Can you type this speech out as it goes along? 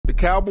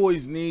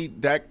Cowboys need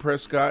Dak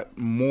Prescott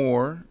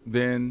more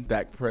than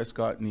Dak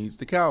Prescott needs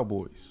the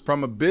Cowboys.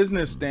 From a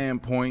business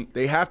standpoint,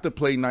 they have to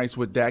play nice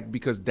with Dak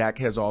because Dak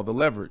has all the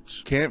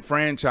leverage. Can't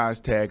franchise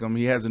tag him.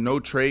 He has a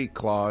no-trade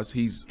clause.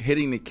 He's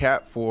hitting the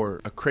cap for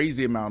a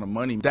crazy amount of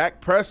money.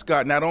 Dak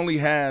Prescott not only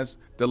has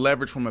the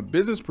leverage from a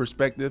business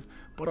perspective,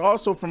 but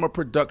also from a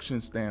production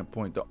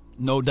standpoint.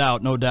 No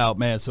doubt,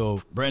 man.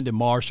 So Brandon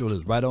Marshall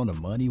is right on the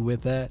money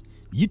with that.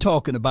 You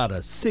talking about a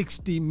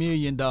 $60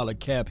 million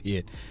cap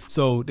hit.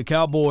 So the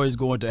Cowboys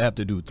going to have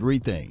to do three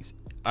things.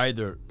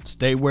 Either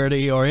stay where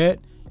they are at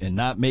and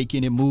not make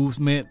any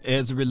movement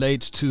as it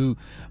relates to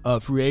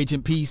free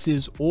agent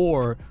pieces,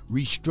 or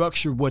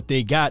restructure what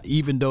they got,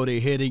 even though they're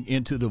heading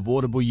into the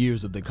voidable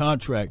years of the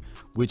contract,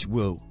 which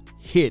will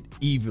hit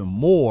even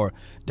more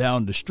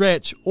down the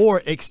stretch,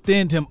 or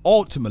extend him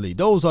ultimately.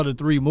 Those are the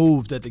three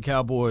moves that the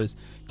Cowboys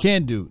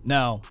can do.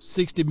 Now,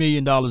 $60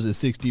 million is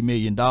 $60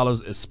 million,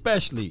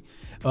 especially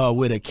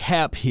with a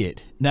cap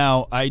hit.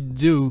 Now, I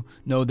do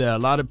know that a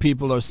lot of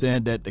people are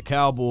saying that the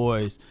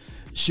Cowboys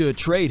should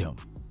trade him,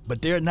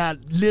 but they're not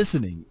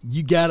listening.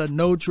 You got a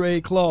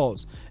no-trade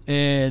clause.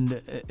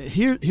 And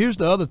here's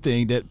the other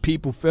thing that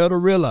people fail to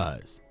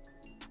realize.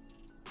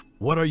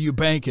 What are you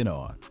banking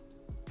on?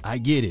 I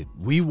get it.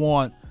 We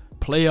want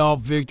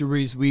playoff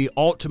victories. We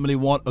ultimately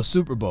want a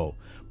Super Bowl.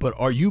 But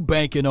are you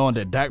banking on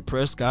that Dak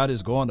Prescott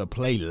is going to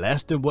play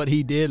less than what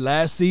he did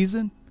last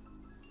season?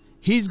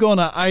 He's going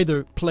to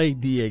either play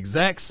the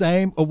exact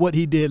same of what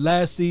he did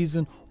last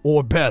season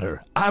or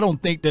better. I don't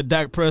think that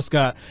Dak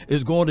Prescott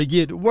is going to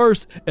get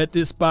worse at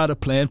this spot of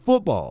playing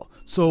football.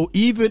 So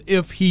even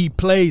if he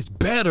plays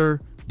better,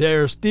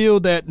 there's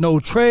still that no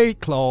trade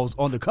clause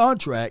on the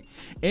contract.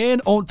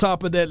 And on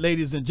top of that,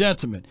 ladies and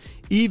gentlemen,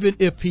 even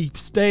if he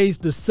stays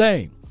the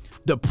same,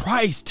 the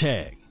price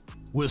tag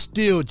will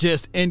still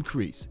just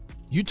increase.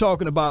 You're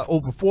talking about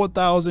over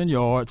 4,000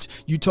 yards.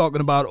 You're talking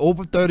about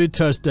over 30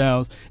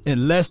 touchdowns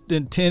and less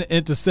than 10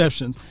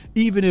 interceptions.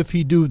 Even if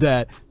he do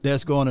that,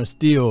 that's going to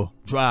still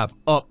drive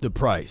up the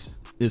price.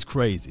 It's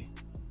crazy.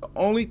 The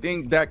only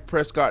thing Dak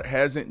Prescott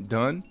hasn't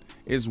done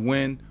is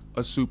win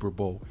a Super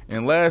Bowl.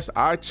 And last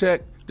I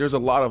checked, there's a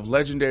lot of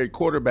legendary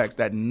quarterbacks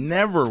that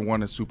never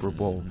won a Super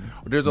Bowl.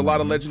 There's a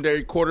lot of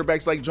legendary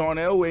quarterbacks like John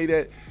Elway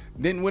that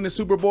didn't win a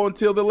Super Bowl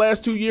until the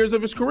last 2 years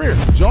of his career.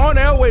 John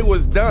Elway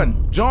was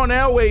done. John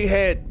Elway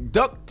had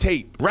duct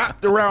tape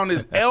wrapped around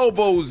his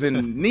elbows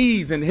and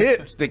knees and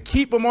hips to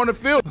keep him on the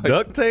field.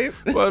 Duct tape?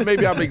 Well,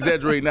 maybe I'm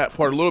exaggerating that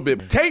part a little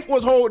bit. Tape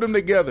was holding him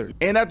together.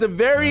 And at the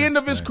very end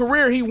of his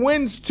career, he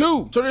wins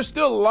too. So there's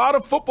still a lot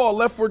of football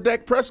left for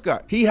Dak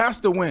Prescott. He has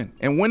to win,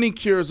 and winning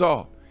cures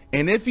all.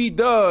 And if he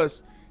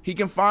does, he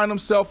can find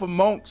himself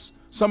amongst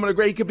some of the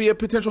great. He could be a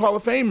potential Hall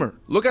of Famer.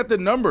 Look at the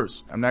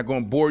numbers. I'm not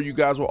going to bore you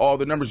guys with all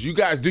the numbers. You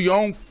guys do your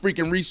own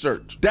freaking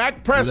research.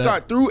 Dak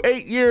Prescott through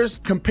 8 years,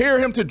 compare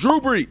him to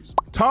Drew Brees,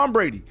 Tom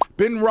Brady,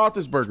 Ben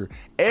Roethlisberger,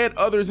 add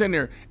others in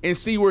there and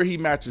see where he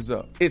matches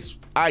up. It's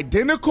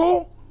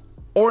identical,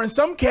 or in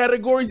some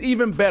categories,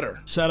 even better.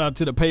 Shout out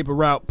to the Paper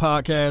Route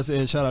podcast,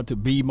 and shout out to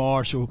B.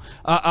 Marshall.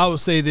 I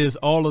would say this,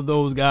 all of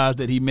those guys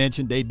that he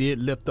mentioned, they did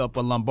lift up a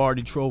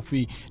Lombardi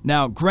trophy.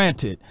 Now,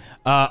 granted,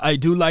 I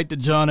do like the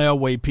John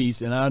Elway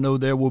piece, and I know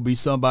there will be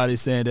somebody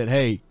saying that,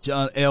 hey,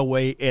 John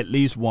Elway at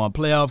least won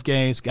playoff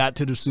games, got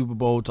to the Super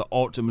Bowl to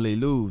ultimately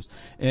lose.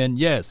 And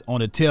yes,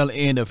 on the tail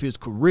end of his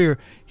career,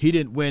 he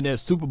didn't win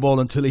that Super Bowl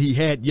until he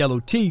had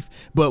yellow teeth.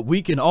 But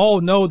we can all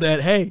know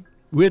that, hey,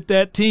 with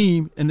that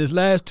team in his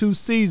last 2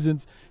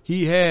 seasons,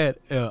 he had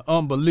an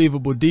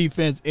unbelievable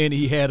defense, and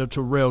he had a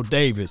Terrell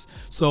Davis.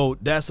 So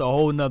that's a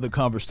whole nother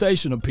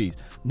conversational piece.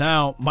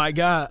 Now, my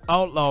guy,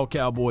 Outlaw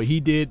Cowboy,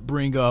 he did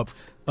bring up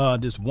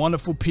this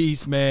wonderful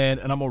piece, man,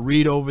 and I'm going to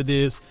read over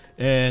this.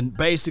 And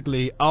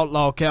basically,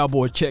 Outlaw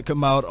Cowboy, check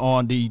him out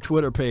on the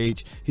Twitter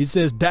page. He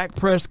says, Dak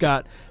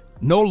Prescott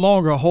no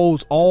longer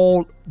holds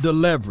all the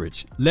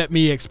leverage. Let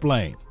me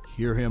explain.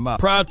 Hear him out.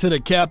 Prior to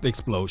the cap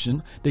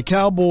explosion, the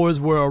Cowboys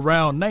were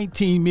around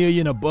 $19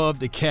 million above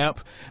the cap.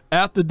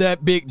 After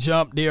that big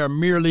jump, they are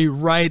merely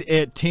right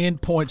at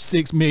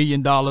 $10.6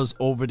 million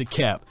over the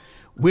cap.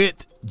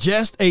 With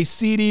just a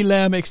CeeDee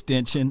Lamb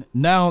extension,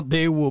 now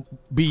they will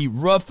be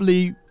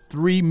roughly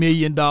 $3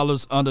 million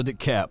under the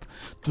cap.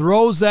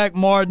 Throw Zach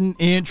Martin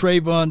and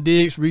Trevon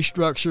Diggs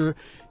restructure,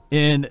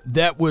 and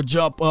that would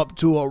jump up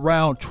to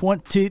around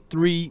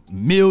 $23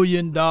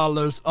 million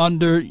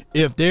under.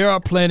 If they are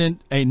planning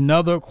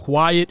another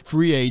quiet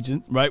free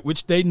agent, right,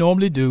 which they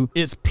normally do,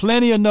 it's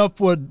plenty enough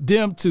for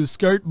them to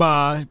skirt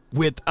by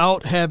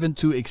without having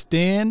to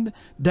extend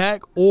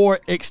Dak or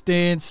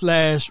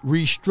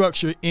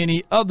extend/restructure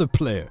any other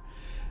player.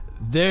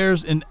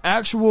 There's an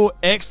actual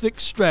exit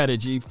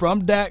strategy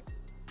from Dak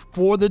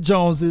for the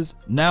Joneses.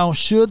 Now,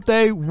 should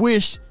they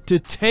wish to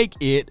take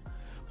it,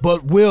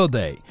 but will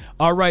they?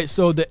 All right,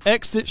 so the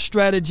exit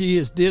strategy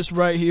is this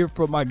right here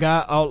for my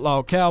guy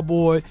Outlaw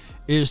Cowboy,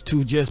 is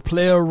to just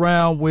play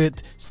around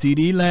with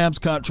CeeDee Lamb's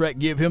contract,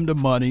 give him the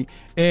money,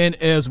 and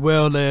as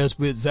well as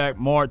with Zach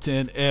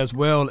Martin, as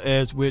well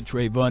as with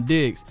Trevon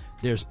Diggs.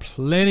 There's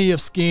plenty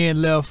of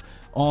skin left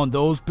on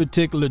those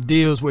particular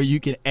deals where you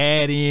can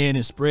add in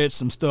and spread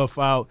some stuff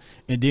out,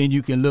 and then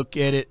you can look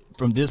at it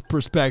from this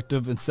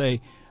perspective and say,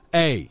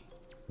 hey,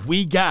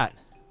 we got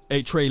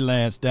a Trey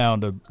Lance down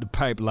the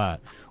pipeline.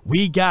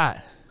 We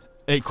got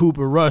a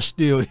Cooper Rush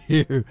still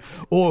here,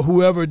 or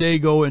whoever they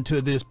go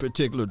into this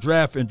particular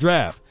draft.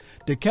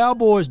 The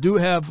Cowboys do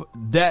have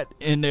that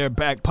in their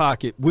back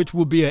pocket, which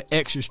will be an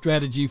extra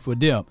strategy for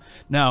them.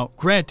 Now,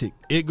 granted,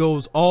 it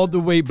goes all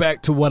the way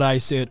back to what I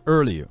said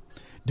earlier.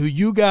 Do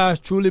you guys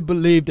truly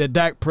believe that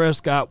Dak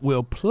Prescott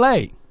will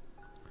play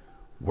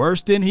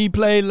worse than he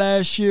played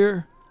last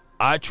year?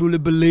 I truly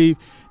believe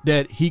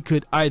that he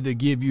could either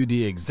give you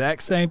the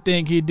exact same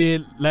thing he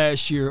did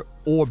last year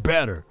or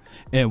better.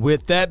 And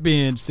with that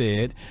being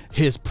said,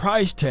 his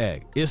price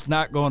tag is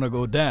not going to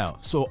go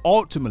down. So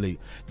ultimately,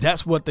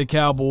 that's what the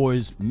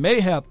Cowboys may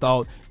have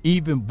thought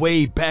even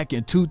way back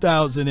in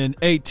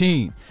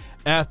 2018,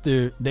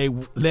 after they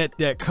let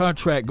that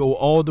contract go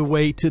all the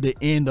way to the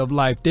end of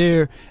life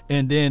there,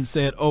 and then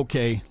said,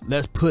 okay,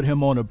 let's put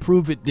him on a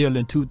prove-it deal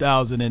in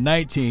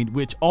 2019,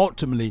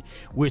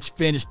 which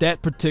finished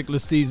that particular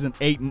season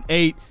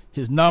 8-8.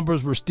 His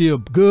numbers were still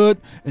good,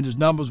 and his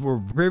numbers were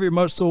very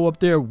much so up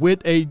there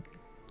with a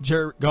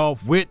Jared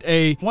Goff, with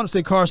I want to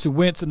say Carson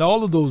Wentz and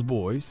all of those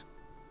boys,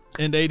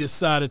 and they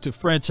decided to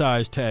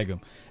franchise tag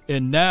him.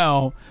 And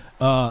now,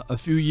 a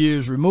few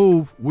years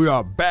removed, we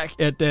are back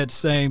at that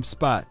same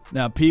spot.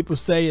 Now, people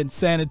say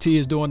insanity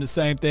is doing the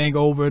same thing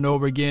over and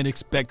over again,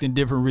 expecting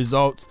different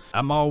results.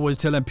 I'm always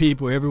telling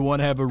people everyone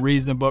have a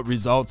reason, but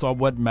results are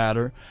what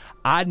matter.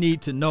 I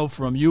need to know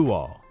from you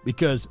all,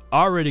 because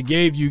I already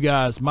gave you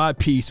guys my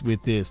piece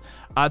with this.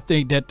 I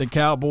think that the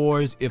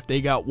Cowboys, if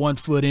they got 1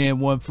 foot in,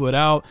 1 foot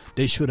out,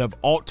 they should have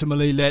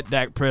ultimately let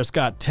Dak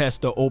Prescott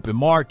test the open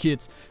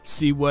markets,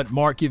 see what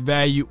market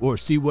value or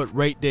see what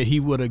rate that he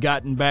would have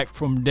gotten back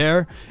from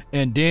there,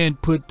 and then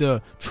put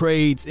the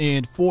trades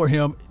in for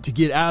him to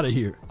get out of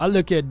here. I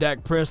look at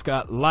Dak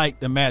Prescott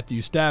like the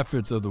Matthew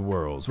Staffords of the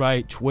world,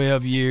 right?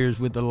 12 years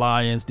with the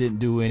Lions, didn't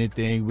do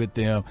anything with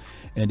them.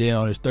 And then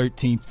on his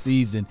 13th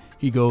season,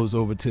 he goes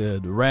over to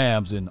the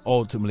Rams and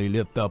ultimately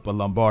lift up a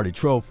Lombardi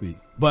trophy.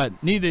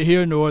 But neither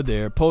here nor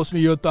there. Post me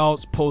your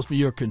thoughts. Post me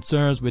your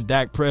concerns with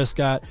Dak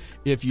Prescott.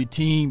 If you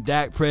team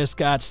Dak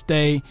Prescott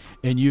stay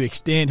and you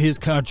extend his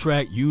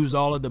contract, use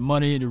all of the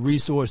money and the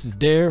resources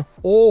there.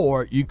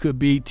 Or you could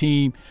be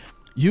team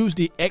use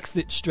the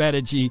exit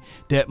strategy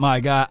that my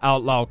guy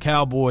Outlaw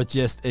Cowboy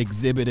just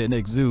exhibited and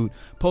exude.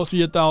 Post me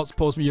your thoughts.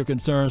 Post me your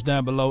concerns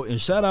down below. And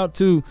shout out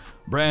to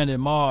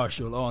Brandon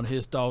Marshall on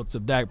his thoughts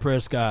of Dak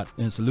Prescott.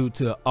 And salute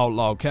to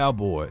Outlaw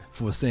Cowboy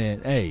for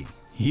saying, hey,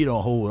 he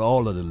don't hold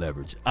all of the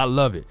leverage. I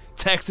love it.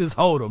 Texas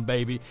Hold'em,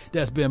 baby.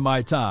 That's been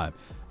my time.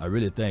 I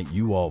really thank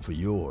you all for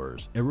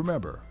yours. And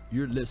remember,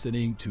 you're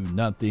listening to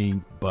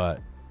nothing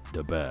but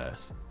the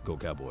best. Go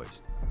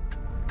Cowboys.